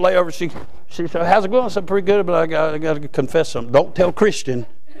first layover. She said, how's it going? I said, pretty good, but I got to confess something. Don't tell Christian.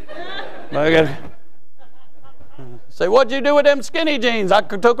 I got to say, what'd you do with them skinny jeans? I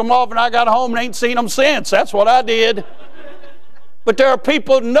took them off and I got home and ain't seen them since. That's what I did. But there are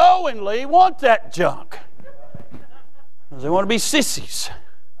people knowingly want that junk. They want to be sissies.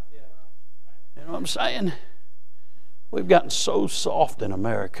 You know what I'm saying? We've gotten so soft in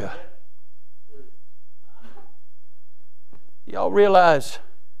America. Y'all realize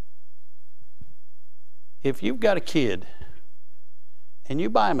if you've got a kid and you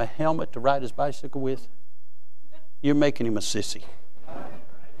buy him a helmet to ride his bicycle with, you're making him a sissy.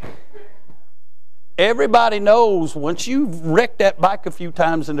 Everybody knows once you've wrecked that bike a few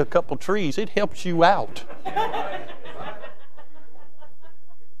times into a couple trees, it helps you out.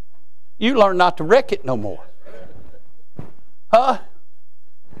 You learn not to wreck it no more. Huh?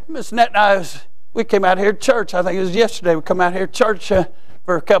 Miss Nett and I, we came out here to church. I think it was yesterday. We come out here to church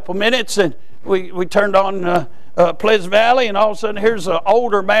for a couple minutes, and we turned on Pleasant Valley, and all of a sudden here's an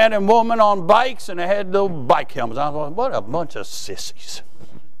older man and woman on bikes, and they had little bike helmets. I thought, what a bunch of sissies.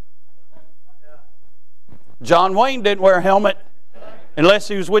 John Wayne didn't wear a helmet unless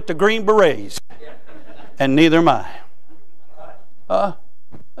he was with the Green Berets, and neither am I.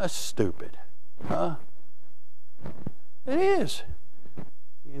 That's stupid. It is.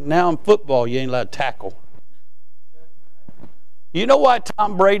 Now in football, you ain't allowed to tackle. You know why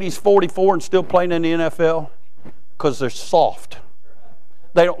Tom Brady's 44 and still playing in the NFL? Because they're soft.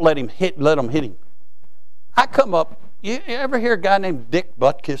 They don't let them hit him. I come up, you ever hear a guy named Dick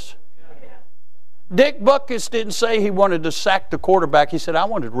Butkus? Dick Butkus didn't say he wanted to sack the quarterback. He said, I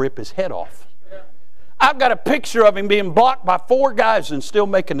wanted to rip his head off. I've got a picture of him being blocked by 4 guys and still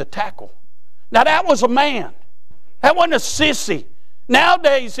making the tackle. Now that was a man. That wasn't a sissy.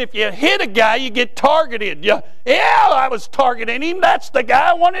 Nowadays, if you hit a guy, you get targeted. Yeah, I was targeting him. That's the guy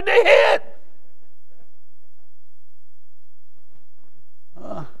I wanted to hit.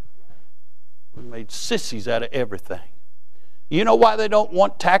 We made sissies out of everything. You know why they don't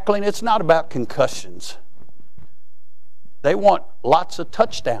want tackling? It's not about concussions. They want lots of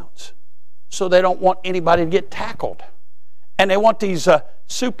touchdowns. So they don't want anybody to get tackled. And they want these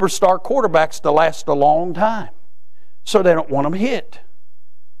superstar quarterbacks to last a long time. So they don't want them hit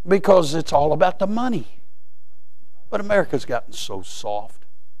because it's all about the money. But America's gotten so soft.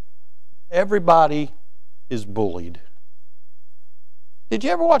 Everybody is bullied. Did you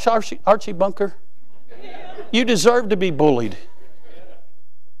ever watch Archie Bunker? You deserve to be bullied.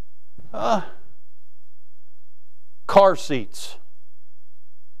 Car seats.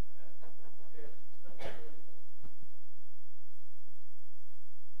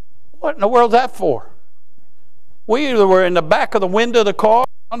 What in the world's that for? We either were in the back of the window of the car or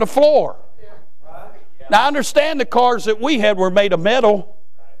on the floor. Now I understand the cars that we had were made of metal.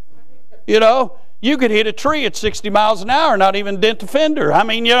 You know, you could hit a tree at 60 miles an hour and not even dent the fender. I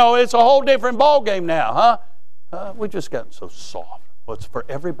mean, you know, it's a whole different ball game now, huh? We've just gotten so soft. Well, it's for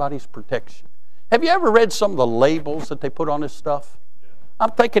everybody's protection. Have you ever read some of the labels that they put on this stuff?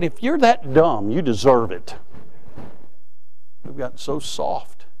 I'm thinking, if you're that dumb, you deserve it. We've gotten so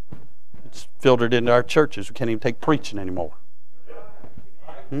soft. It's filtered into our churches. We can't even take preaching anymore.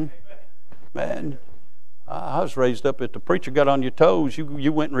 Man, I was raised up, if the preacher got on your toes,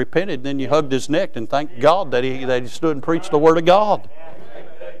 you went and repented, and then you hugged his neck and thanked God that he stood and preached the Word of God.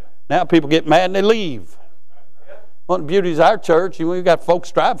 Now people get mad and they leave. One of the beauties of our church, we've got folks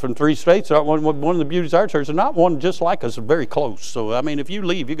drive from 3 states. One of the beauties of our church is not one just like us, very close. So, I mean, if you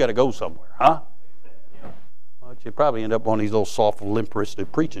leave, you got to go somewhere, huh? Well, you probably end up one of these little soft,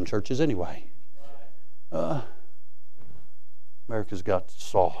 limp-wristed preaching churches anyway. America's got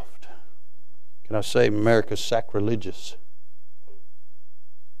soft. Can I say America's sacrilegious?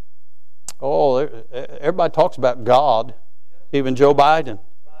 Oh, everybody talks about God, even Joe Biden.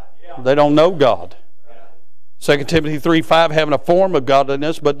 They don't know God. 2 Timothy 3:5, having a form of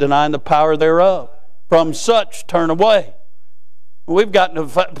godliness, but denying the power thereof. From such turn away. We've gotten to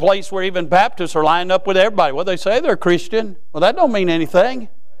a place where even Baptists are lining up with everybody. Well, they say they're Christian. Well, that don't mean anything.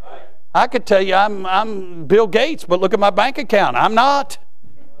 I could tell you I'm Bill Gates, but look at my bank account. I'm not.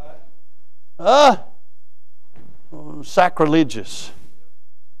 Sacrilegious.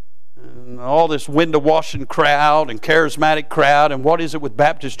 And all this window washing crowd and charismatic crowd, and what is it with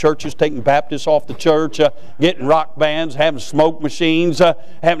Baptist churches taking Baptists off the church, getting rock bands, having smoke machines,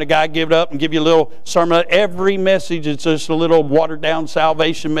 having a guy give it up and give you a little sermon. Every message is just a little watered down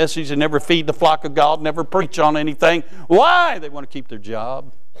salvation message and never feed the flock of God, never preach on anything. Why? They want to keep their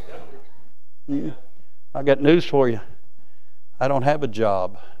job. I got news for you. I don't have a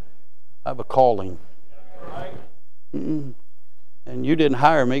job. I have a calling. And you didn't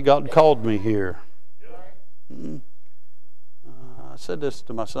hire me. God called me here. I said this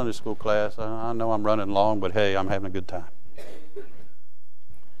to my Sunday school class. I know I'm running long, but hey, I'm having a good time.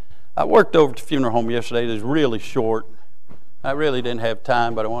 I worked over at the funeral home yesterday. It was really short. I really didn't have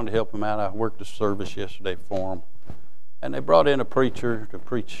time, but I wanted to help them out. I worked a service yesterday for them. And they brought in a preacher to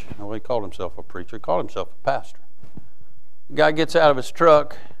preach. Well, he called himself a preacher. He called himself a pastor. The guy gets out of his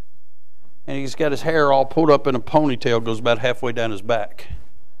truck, and he's got his hair all pulled up in a ponytail, goes about halfway down his back.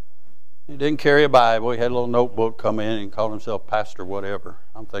 He didn't carry a Bible. He had a little notebook come in and called himself pastor whatever.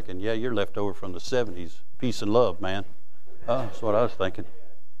 I'm thinking, yeah, you're left over from the 70s. Peace and love, man. That's what I was thinking.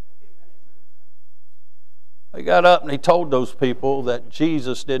 He got up and he told those people that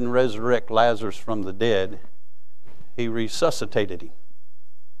Jesus didn't resurrect Lazarus from the dead. He resuscitated him.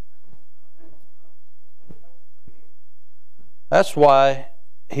 That's why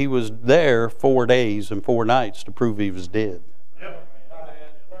he was there 4 days and 4 nights to prove he was dead.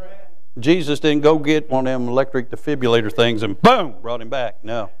 Jesus didn't go get one of them electric defibrillator things and boom, brought him back.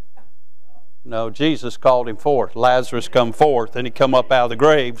 No, Jesus called him forth. Lazarus come forth, and he come up out of the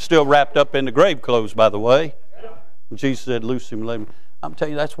grave, still wrapped up in the grave clothes, by the way. And Jesus said, loose him, let him. I'm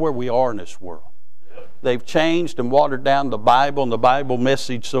telling you, that's where we are in this world. They've changed and watered down the Bible and the Bible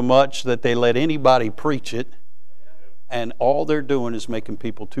message so much that they let anybody preach it. And all they're doing is making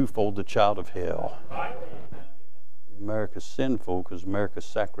people twofold the child of hell. America's sinful because America's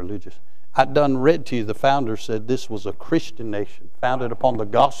sacrilegious. I done read to you, the founder said this was a Christian nation, founded upon the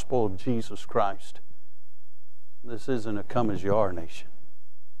gospel of Jesus Christ. This isn't a come-as-you-are nation.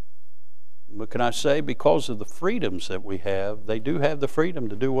 But can I say, because of the freedoms that we have, they do have the freedom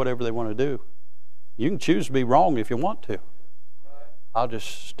to do whatever they want to do. You can choose to be wrong if you want to. I'll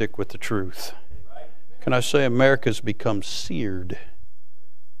just stick with the truth. Can I say America's become seared?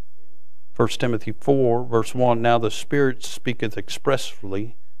 1 Timothy 4, verse 1, now the Spirit speaketh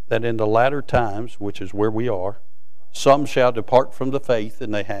expressly that in the latter times, which is where we are, some shall depart from the faith,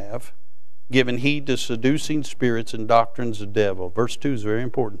 and they have, given heed to seducing spirits and doctrines of devil. Verse 2 is very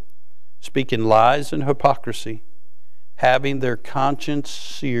important. Speaking lies and hypocrisy, having their conscience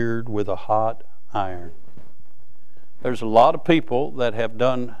seared with a hot iron. There's a lot of people that have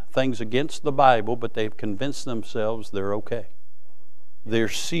done things against the Bible, but they've convinced themselves they're okay. They're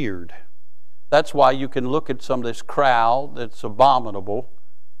seared. That's why you can look at some of this crowd that's abominable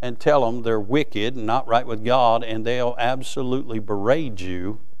and tell them they're wicked and not right with God, and they'll absolutely berate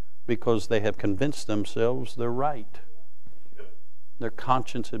you because they have convinced themselves they're right. Their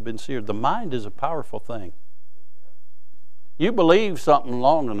conscience had been seared. The mind is a powerful thing. You believe something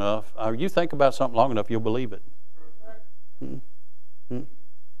long enough, or you think about something long enough, you'll believe it.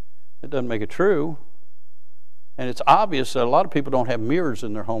 It doesn't make it true. And it's obvious that a lot of people don't have mirrors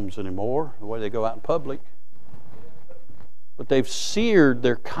in their homes anymore, the way they go out in public. But they've seared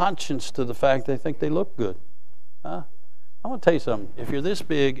their conscience to the fact they think they look good. I want to tell you something. If you're this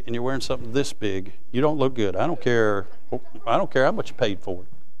big and you're wearing something this big, you don't look good. I don't care how much you paid for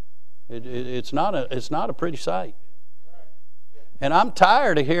it. It's not a pretty sight. And I'm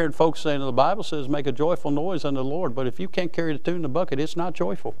tired of hearing folks saying the Bible says make a joyful noise unto the Lord, but if you can't carry the tune in the bucket, it's not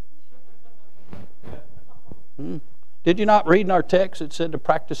joyful. Did you not read in our text it said to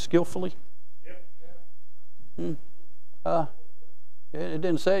practice skillfully? It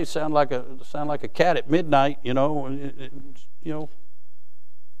didn't say sound like a cat at midnight, you know.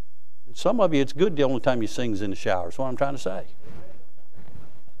 Some of you, it's good the only time you sing's in the shower. That's what I'm trying to say.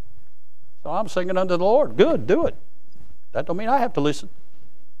 So I'm singing unto the Lord. Good, do it. That don't mean I have to listen.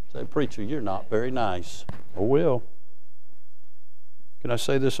 Say, preacher, you're not very nice. Oh, well. Can I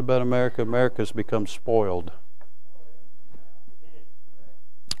say this about America? America's become spoiled.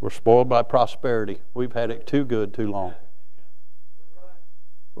 We're spoiled by prosperity. We've had it too good too long.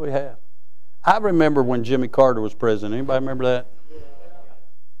 We have. I remember when Jimmy Carter was president. Anybody remember that?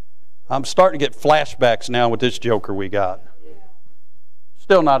 I'm starting to get flashbacks now with this joker we got.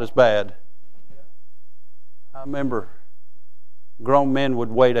 Still not as bad. I remember grown men would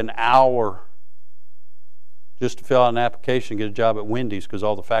wait an hour just to fill out an application and get a job at Wendy's because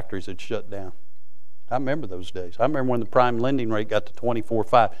all the factories had shut down. I remember those days. I remember when the prime lending rate got to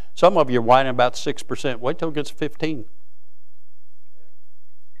 24.5. Some of you are whining about 6%. Wait till it gets 15.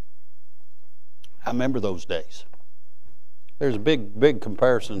 I remember those days. There's a big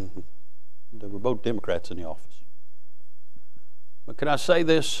comparison. They were both Democrats in the office. But can I say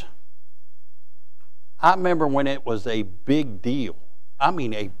this? I remember when it was a big deal. I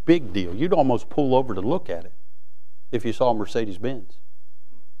mean a big deal. You'd almost pull over to look at it if you saw a Mercedes-Benz.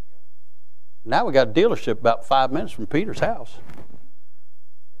 Now we got a dealership about 5 minutes from Peter's house.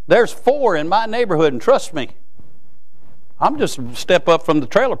 There's 4 in my neighborhood, and trust me, I'm just a step up from the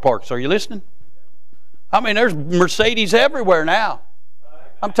trailer parks. Are you listening? I mean, there's Mercedes everywhere now.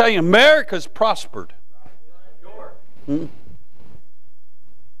 I'm telling you, America's prospered.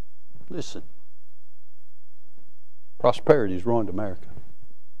 Listen. Prosperity has ruined America.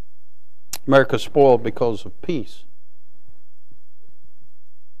 America's spoiled because of peace.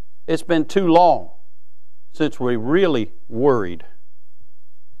 It's been too long since we really worried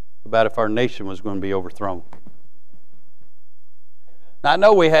about if our nation was going to be overthrown. Now, I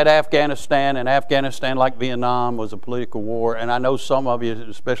know we had Afghanistan, and Afghanistan, like Vietnam, was a political war, and I know some of you,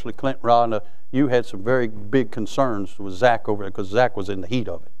 especially Clinton Rodna, you had some very big concerns with Zach over there because Zach was in the heat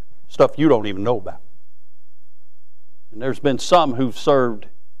of it. Stuff you don't even know about. And there's been some who've served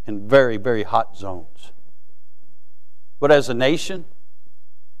in very, very hot zones. But as a nation,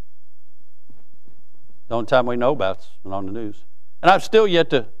 the only time we know about is on the news. And I've still yet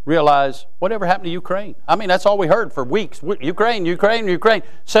to realize whatever happened to Ukraine. I mean, that's all we heard for weeks. Ukraine.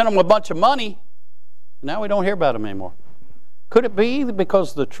 Sent them a bunch of money. Now we don't hear about them anymore. Could it be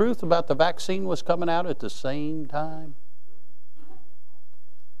because the truth about the vaccine was coming out at the same time?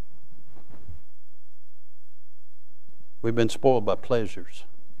 We've been spoiled by pleasures.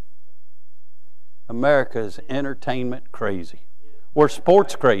 America is entertainment crazy. We're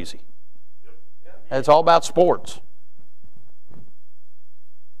sports crazy. It's all about sports.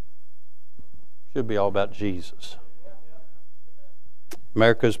 Should be all about Jesus.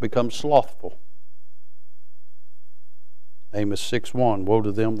 America has become slothful. Amos 6:1, woe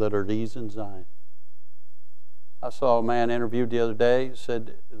to them that are at ease in Zion. I saw a man interviewed the other day,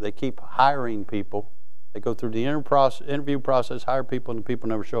 said they keep hiring people. They go through the interview process, hire people, and the people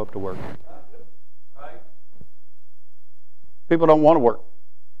never show up to work. People don't want to work.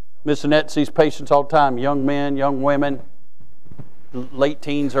 Miss Annette sees patients all the time, young men, young women, late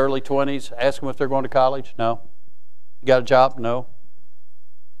teens, early 20s. Ask them if they're going to college. No. You got a job? No.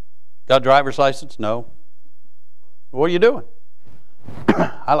 Got a driver's license? No. What are you doing?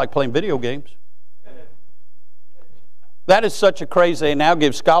 I like playing video games. That is such a crazy. They now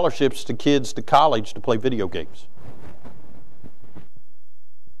give scholarships to kids to college to play video games.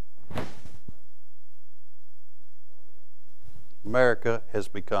 America has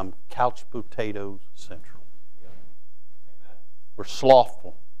become couch potatoes central. We're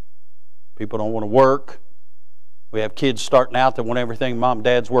slothful. People don't want to work. We have kids starting out that want everything mom and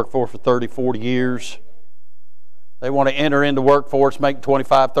dad's worked for 30, 40 years. They want to enter into workforce, make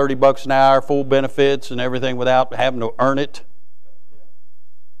 25, 30 bucks an hour, full benefits and everything without having to earn it.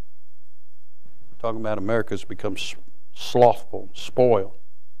 Talking about America's become slothful, spoiled.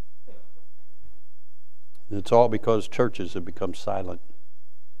 And it's all because churches have become silent.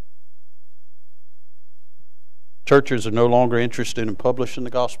 Churches are no longer interested in publishing the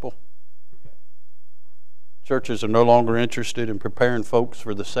gospel. Churches are no longer interested in preparing folks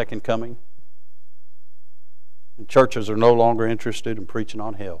for the second coming. And churches are no longer interested in preaching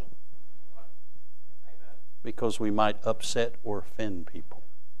on hell, because we might upset or offend people.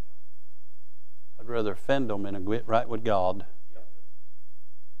 I'd rather offend them and get right with God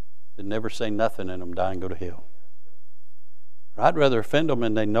than never say nothing and them die and go to hell. I'd rather offend them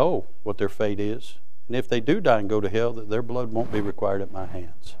and they know what their fate is. And if they do die and go to hell, that their blood won't be required at my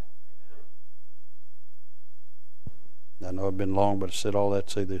hands. I know I've been long, but I said all that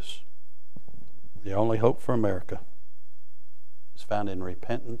to say this. The only hope for America is found in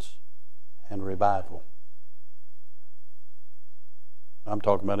repentance and revival. I'm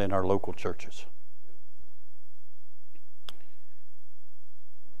talking about in our local churches.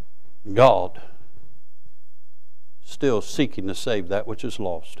 God still seeking to save that which is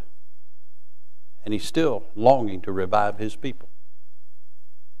lost. And He's still longing to revive His people.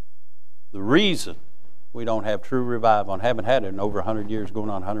 The reason we don't have true revival, and haven't had it in over 100 years,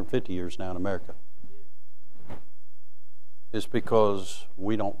 going on 150 years now in America, is because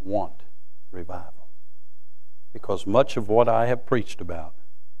we don't want revival. Because much of what I have preached about,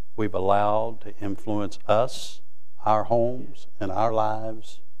 we've allowed to influence us, our homes, and our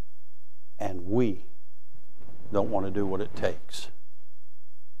lives, and we don't want to do what it takes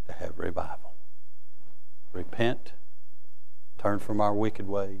to have revival. Repent, turn from our wicked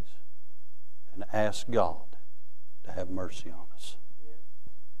ways, and ask God to have mercy on us.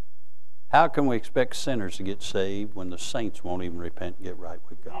 How can we expect sinners to get saved when the saints won't even repent and get right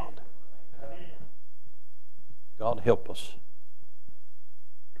with God? God help us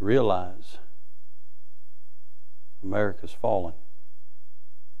to realize America's fallen,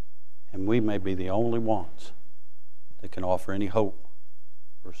 and we may be the only ones that can offer any hope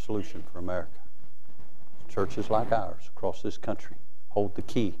or solution for America. Churches like ours across this country hold the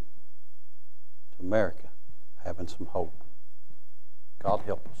key to America having some hope. God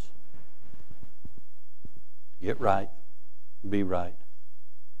help us. Get right, be right,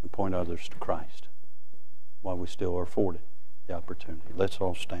 and point others to Christ while we still are afforded the opportunity. Let's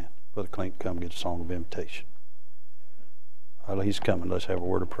all stand. Brother Clint, come get a song of invitation. While he's coming, let's have a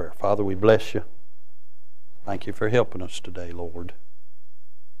word of prayer. Father, we bless you. Thank you for helping us today, Lord.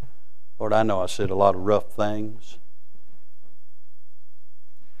 Lord, I know I said a lot of rough things.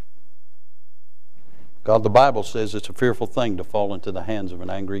 God, the Bible says it's a fearful thing to fall into the hands of an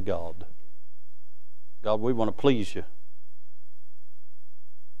angry God. God, we want to please you.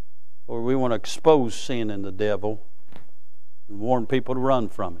 Lord, we want to expose sin and the devil and warn people to run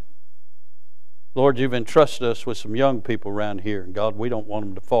from it. Lord, you've entrusted us with some young people around here, and God, we don't want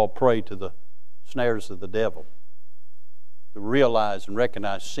them to fall prey to the snares of the devil, to realize and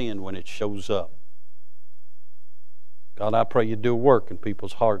recognize sin when it shows up. God, I pray you do work in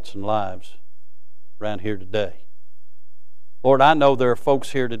people's hearts and lives around here today. Lord, I know there are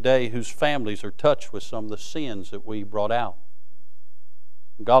folks here today whose families are touched with some of the sins that we brought out.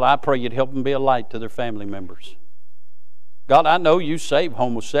 God, I pray you'd help them be a light to their family members. God, I know you save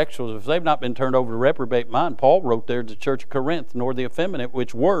homosexuals. If they've not been turned over to reprobate mind, Paul wrote there to the church of Corinth, nor the effeminate,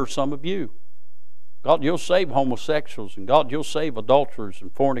 which were some of you. God, you'll save homosexuals, and God, you'll save adulterers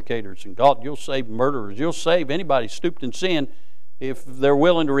and fornicators, and God, you'll save murderers. You'll save anybody stooped in sin if they're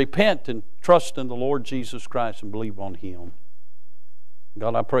willing to repent and trust in the Lord Jesus Christ and believe on Him.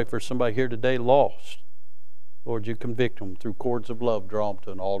 God, I pray for somebody here today lost. Lord, you convict them through cords of love, draw them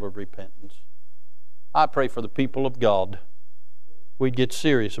to an altar of repentance. I pray for the people of God. We'd get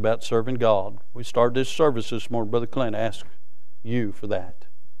serious about serving God. We started this service this morning. Brother Clint asked you for that.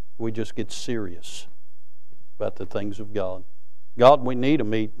 We just get serious about the things of God. God, we need a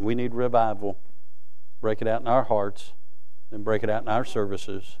meeting. We need revival. Break it out in our hearts, then break it out in our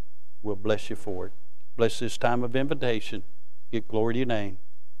services. We'll bless you for it. Bless this time of invitation. Get glory to your name.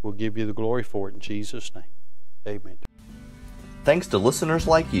 We'll give you the glory for it in Jesus' name. Amen. Thanks to listeners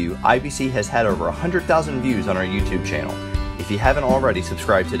like you, IBC has had over 100,000 views on our YouTube channel. If you haven't already,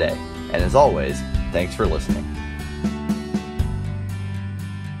 subscribe today. And as always, thanks for listening.